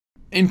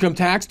Income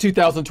tax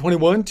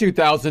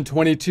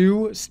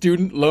 2021-2022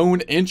 student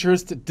loan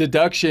interest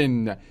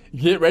deduction.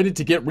 Get ready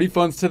to get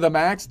refunds to the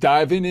max.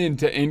 Diving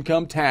into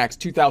income tax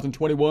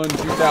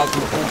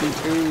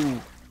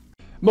 2021-2022.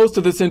 Most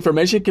of this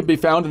information can be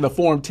found in the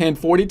Form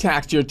 1040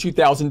 Tax Year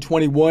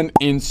 2021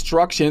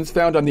 instructions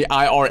found on the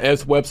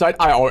IRS website,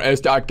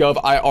 irs.gov,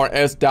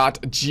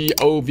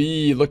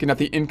 irs.gov. Looking at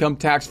the income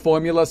tax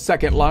formula,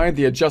 second line,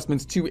 the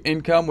adjustments to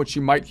income, which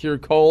you might hear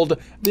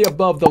called the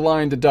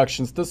above-the-line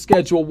deductions, the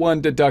Schedule 1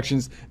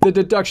 deductions, the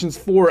deductions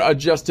for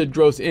adjusted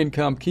gross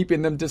income,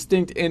 keeping them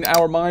distinct in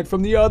our mind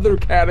from the other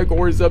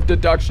categories of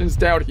deductions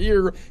down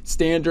here,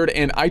 standard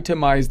and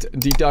itemized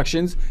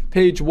deductions.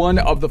 Page 1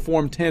 of the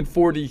Form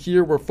 1040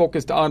 here. We're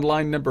focused on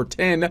line number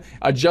 10,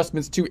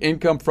 adjustments to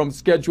income from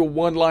Schedule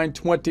 1, line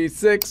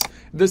 26.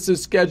 This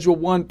is Schedule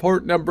 1,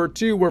 part number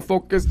 2. We're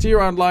focused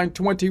here on line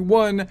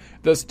 21,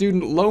 the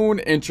student loan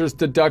interest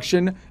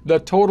deduction, the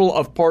total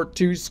of part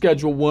 2,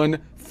 Schedule 1,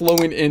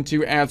 flowing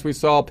into, as we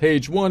saw,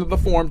 page 1 of the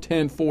Form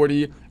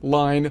 1040,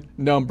 line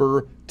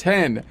number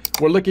 10.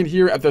 We're looking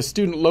here at the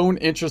student loan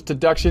interest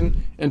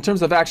deduction. In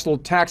terms of actual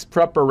tax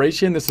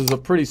preparation, this is a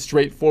pretty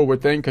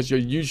straightforward thing because you're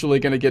usually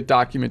going to get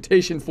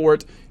documentation for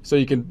it, so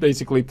you can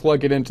basically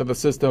plug it into the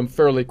system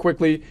fairly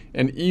quickly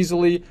and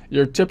easily.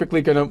 You're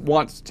typically going to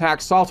want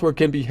tax software.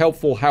 Can be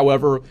helpful,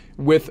 however,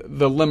 with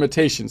the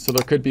limitations. So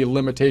there could be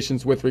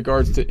limitations with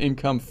regards to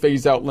income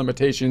phase-out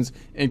limitations,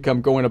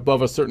 income going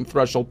above a certain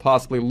threshold,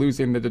 possibly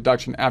losing the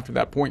deduction after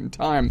that point in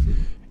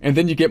time. And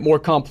then you get more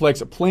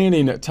complex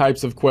planning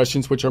types of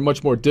questions, which are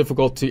much more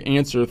difficult to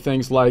answer.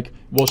 Things like,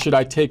 well, should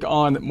I take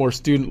on more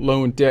student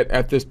loan debt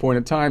at this point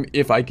in time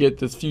if I get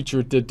this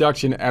future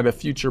deduction at a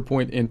future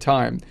point in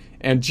time?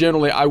 And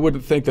generally, I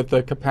wouldn't think that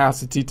the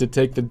capacity to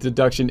take the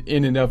deduction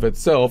in and of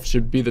itself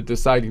should be the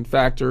deciding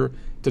factor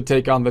to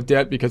take on the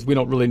debt, because we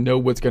don't really know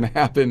what's going to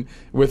happen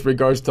with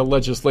regards to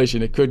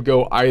legislation. It could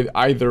go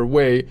either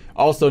way.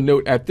 Also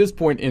note at this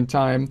point in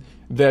time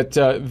that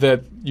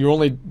that you're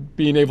only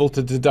being able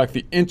to deduct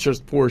the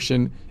interest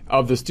portion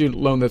of the student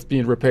loan that's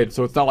being repaid.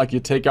 So it's not like you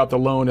take out the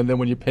loan and then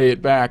when you pay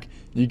it back,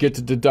 you get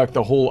to deduct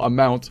the whole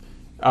amount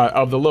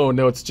of the loan.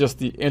 No, it's just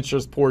the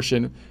interest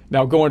portion.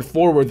 Now going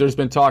forward, there's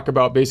been talk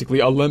about basically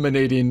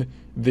eliminating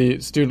the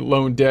student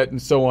loan debt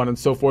and so on and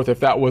so forth. If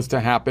that was to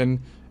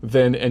happen,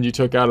 then and you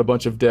took out a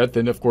bunch of debt,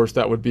 then of course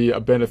that would be a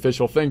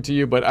beneficial thing to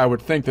you. But I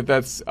would think that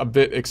that's a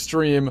bit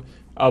extreme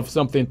of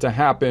something to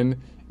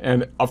happen.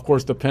 And of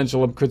course the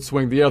pendulum could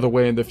swing the other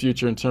way in the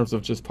future in terms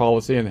of just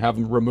policy and have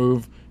them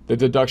remove the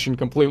deduction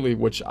completely,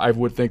 which I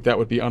would think that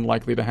would be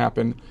unlikely to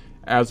happen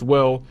as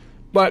well.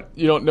 But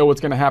you don't know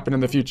what's going to happen in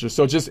the future.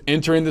 So just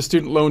entering the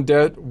student loan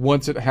debt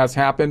once it has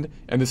happened,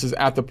 and this is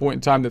at the point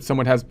in time that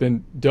someone has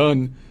been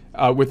done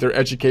with their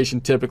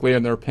education typically,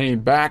 and they're paying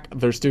back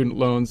their student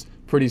loans.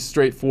 Pretty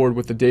straightforward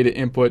with the data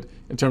input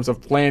in terms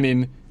of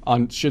planning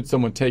on should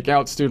someone take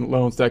out student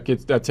loans.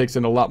 That takes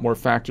in a lot more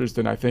factors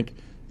than I think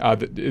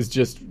that is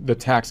just the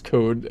tax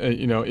code,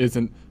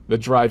 isn't the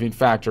driving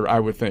factor,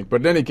 I would think.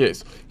 But in any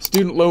case,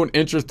 student loan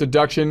interest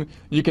deduction,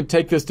 you can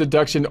take this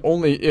deduction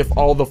only if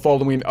all the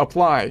following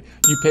apply.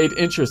 You paid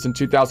interest in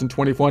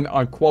 2021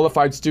 on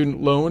qualified student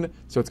loan,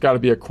 so it's got to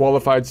be a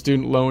qualified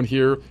student loan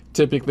here.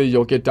 Typically,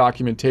 you'll get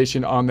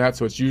documentation on that,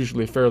 so it's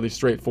usually fairly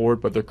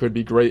straightforward, but there could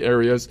be gray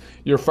areas.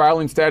 Your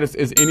filing status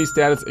is any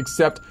status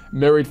except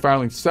married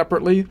filing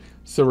separately.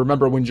 So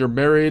remember, when you're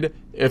married,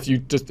 if you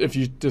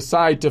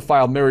decide to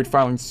file married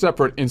filing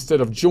separate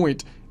instead of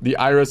joint, the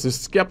IRS is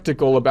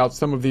skeptical about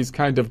some of these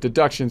kind of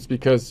deductions,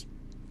 because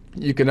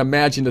you can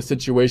imagine a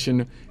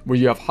situation where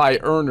you have high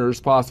earners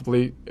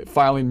possibly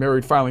filing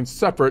married filing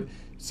separate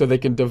so they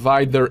can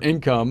divide their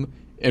income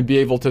and be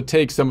able to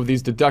take some of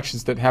these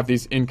deductions that have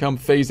these income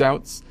phase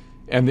outs,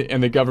 and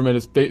the government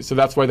is so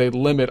that's why they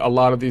limit a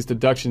lot of these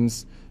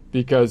deductions,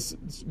 because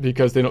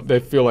they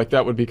feel like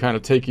that would be kind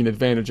of taking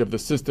advantage of the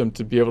system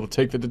to be able to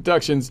take the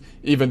deductions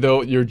even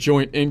though your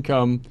joint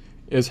income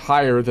is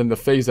higher than the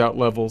phase-out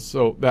levels.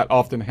 So that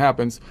often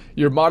happens.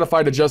 Your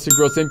modified adjusted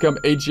gross income,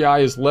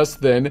 AGI, is less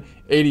than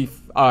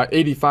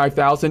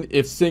 $85,000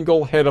 if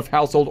single, head of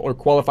household, or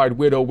qualified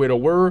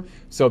widower.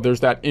 So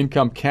there's that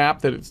income cap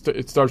that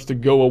it starts to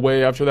go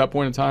away after that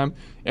point in time.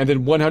 And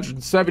then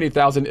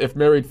 $170,000 if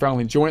married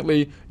filing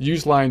jointly.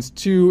 Use lines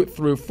 2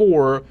 through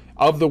 4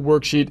 of the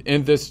worksheet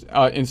in this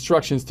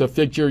instructions to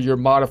figure your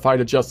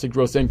modified adjusted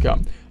gross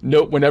income.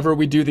 Note, whenever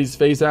we do these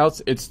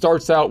phase-outs, it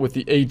starts out with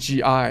the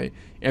AGI,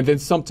 and then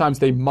sometimes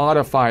they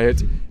modify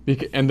it.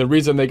 And the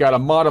reason they got to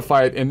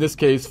modify it in this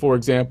case, for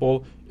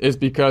example, is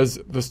because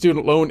the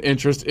student loan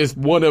interest is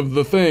one of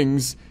the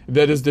things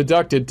that is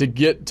deducted to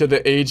get to the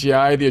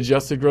AGI, the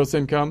adjusted gross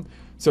income.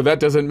 So that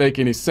doesn't make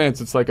any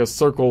sense. It's like a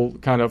circle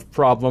kind of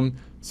problem.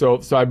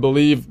 So I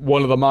believe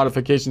one of the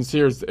modifications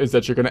here is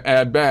that you're going to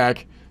add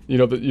back,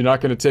 that you're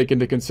not going to take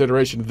into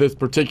consideration this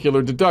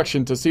particular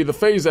deduction to see the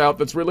phase out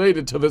that's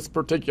related to this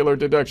particular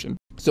deduction.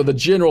 So the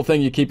general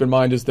thing you keep in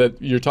mind is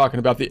that you're talking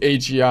about the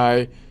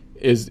AGI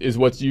is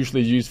what's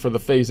usually used for the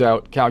phase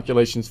out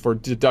calculations for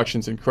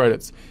deductions and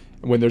credits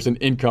when there's an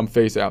income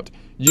phase out.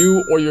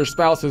 You or your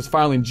spouses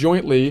filing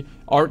jointly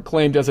aren't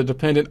claimed as a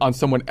dependent on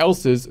someone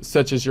else's,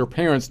 such as your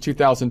parents'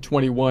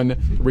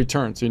 2021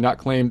 return. So you're not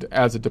claimed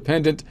as a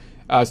dependent.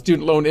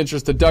 Student loan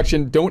interest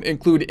deduction don't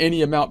include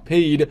any amount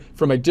paid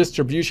from a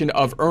distribution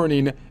of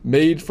earning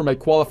made from a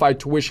qualified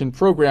tuition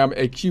program,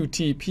 a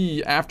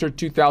QTP, after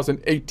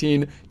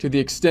 2018 to the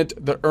extent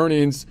the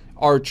earnings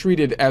are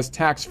treated as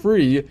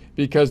tax-free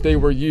because they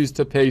were used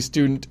to pay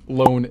student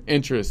loan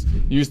interest.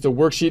 Use the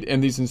worksheet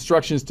and these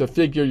instructions to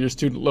figure your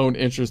student loan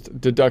interest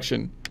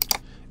deduction.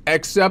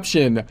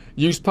 Exception.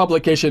 Use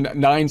publication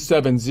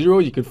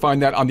 970. You can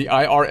find that on the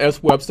IRS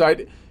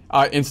website.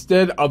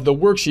 Instead of the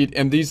worksheet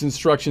and these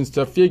instructions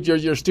to figure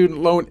your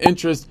student loan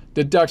interest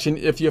deduction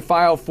if you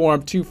file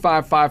Form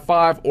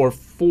 2555 or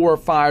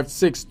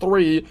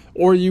 4563,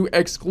 or you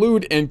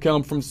exclude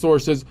income from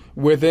sources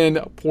within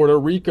Puerto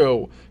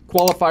Rico.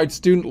 Qualified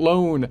student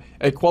loan.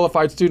 A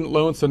qualified student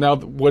loan, so now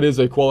what is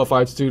a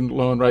qualified student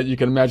loan, right? You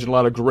can imagine a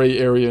lot of gray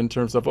area in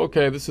terms of,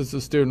 okay, this is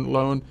a student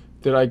loan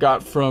that I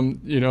got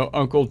from,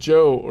 Uncle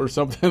Joe or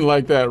something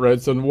like that,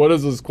 right? So what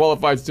is this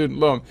qualified student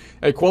loan?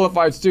 A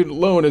qualified student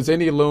loan is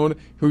any loan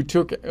you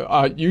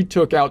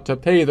took out to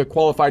pay the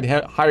qualified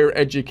higher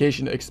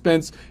education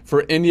expense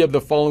for any of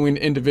the following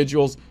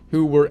individuals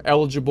who were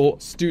eligible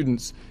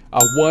students.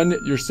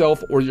 1,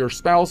 yourself or your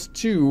spouse.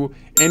 2,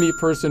 any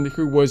person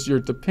who was your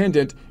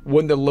dependent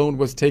when the loan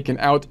was taken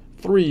out.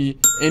 3,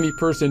 any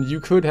person you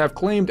could have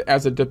claimed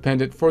as a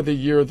dependent for the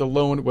year the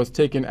loan was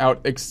taken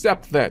out,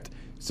 except that.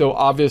 So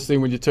obviously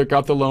when you took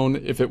out the loan,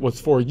 if it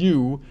was for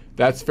you,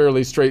 that's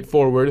fairly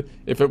straightforward.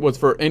 If it was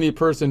for any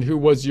person who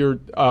was your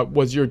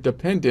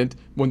dependent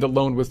when the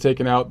loan was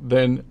taken out,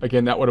 then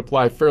again, that would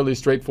apply, fairly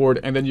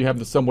straightforward. And then you have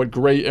the somewhat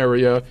gray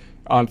area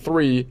on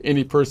 3,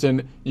 any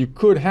person you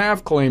could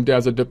have claimed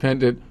as a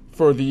dependent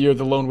for the year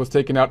the loan was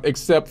taken out,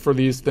 except for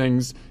these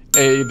things.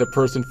 A, the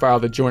person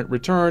filed a joint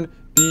return.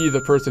 B, the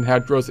person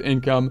had gross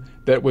income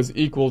that was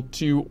equal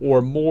to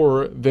or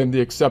more than the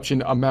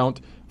exception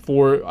amount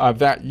for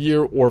that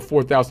year, or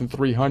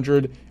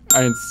 $4,300.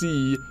 And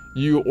C,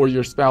 you or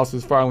your spouse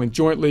is filing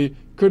jointly,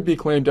 could be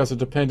claimed as a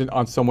dependent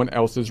on someone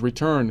else's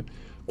return.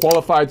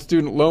 Qualified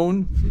student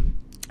loan.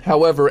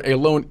 However, a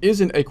loan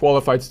isn't a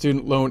qualified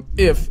student loan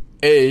if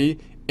A,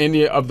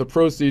 any of the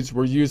proceeds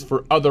were used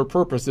for other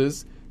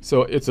purposes.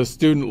 So it's a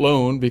student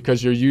loan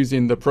because you're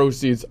using the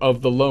proceeds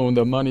of the loan,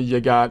 the money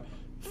you got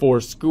for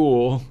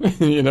school.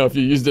 If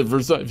you used it for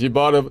if you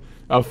bought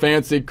a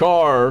fancy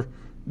car,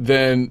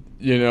 then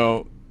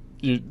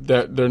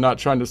that they're not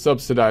trying to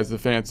subsidize the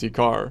fancy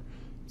car.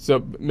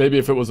 So maybe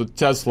if it was a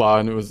Tesla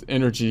and it was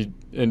energy,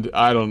 and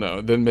I don't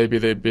know, then maybe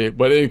they'd be,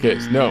 but in any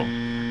case, no.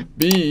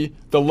 B,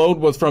 the loan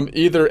was from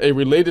either a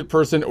related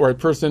person or a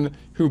person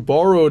who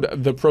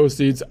borrowed the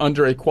proceeds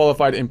under a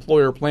qualified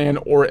employer plan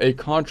or a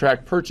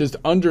contract purchased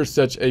under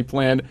such a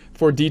plan.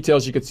 For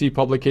details, you can see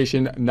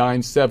publication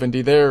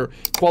 970 there.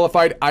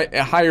 Qualified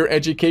higher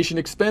education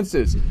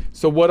expenses.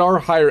 So what are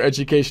higher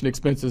education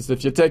expenses?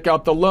 If you take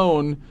out the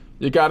loan,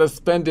 you got to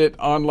spend it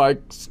on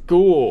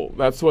school.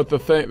 That's what they're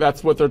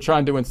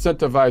trying to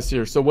incentivize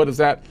here. So what is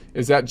that?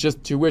 Is that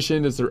just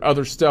tuition? Is there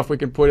other stuff we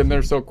can put in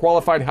there? So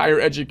qualified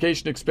higher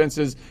education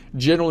expenses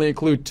generally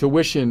include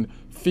tuition,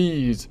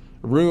 fees,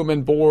 room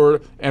and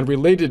board, and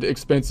related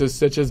expenses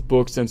such as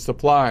books and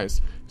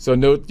supplies. So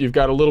note you've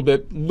got a little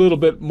bit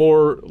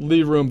more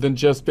lee room than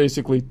just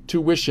basically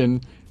tuition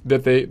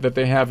that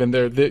they have in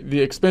there. The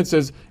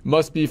expenses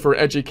must be for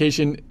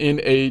education in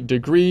a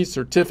degree,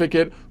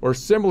 certificate, or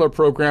similar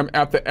program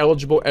at the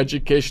eligible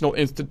educational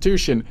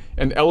institution.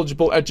 An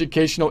eligible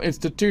educational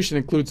institution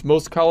includes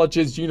most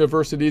colleges,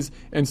 universities,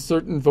 and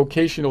certain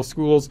vocational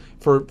schools.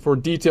 For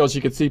details,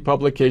 you can see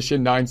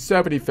publication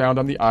 970 found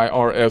on the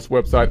IRS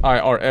website,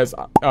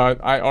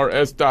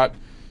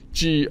 irs.gov.gov.